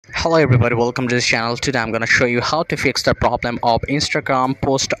Hello everybody, welcome to this channel. Today I'm going to show you how to fix the problem of Instagram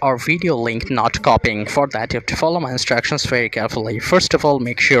post or video link not copying. For that you have to follow my instructions very carefully. First of all,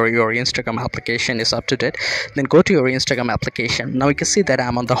 make sure your Instagram application is up to date. Then go to your Instagram application. Now you can see that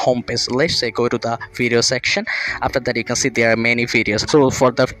I'm on the home page. Let's say go to the video section. After that you can see there are many videos. So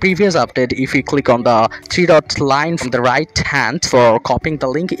for the previous update, if you click on the three dot line from the right hand for copying the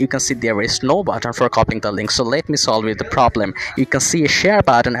link, you can see there is no button for copying the link. So let me solve you the problem. You can see a share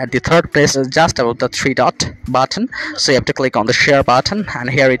button at the third place, just above the three dot button. So you have to click on the share button, and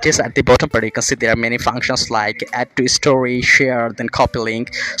here it is at the bottom part. You can see there are many functions like add to story, share, then copy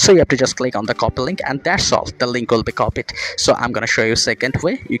link. So you have to just click on the copy link, and that's all. The link will be copied. So I'm gonna show you second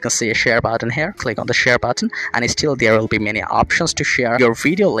way. You can see a share button here. Click on the share button, and still there will be many options to share your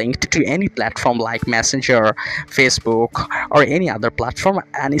video link to any platform like Messenger, Facebook, or any other platform.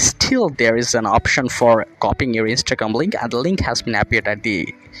 And still there is an option for copying your Instagram link, and the link has been appeared at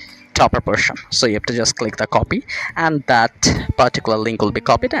the topper portion. So you have to just click the copy, and that particular link will be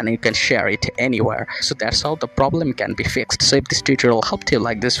copied and you can share it anywhere. So that's how the problem can be fixed. So if this tutorial helped you,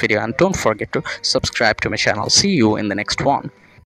 like this video and don't forget to subscribe to my channel. See you in the next one.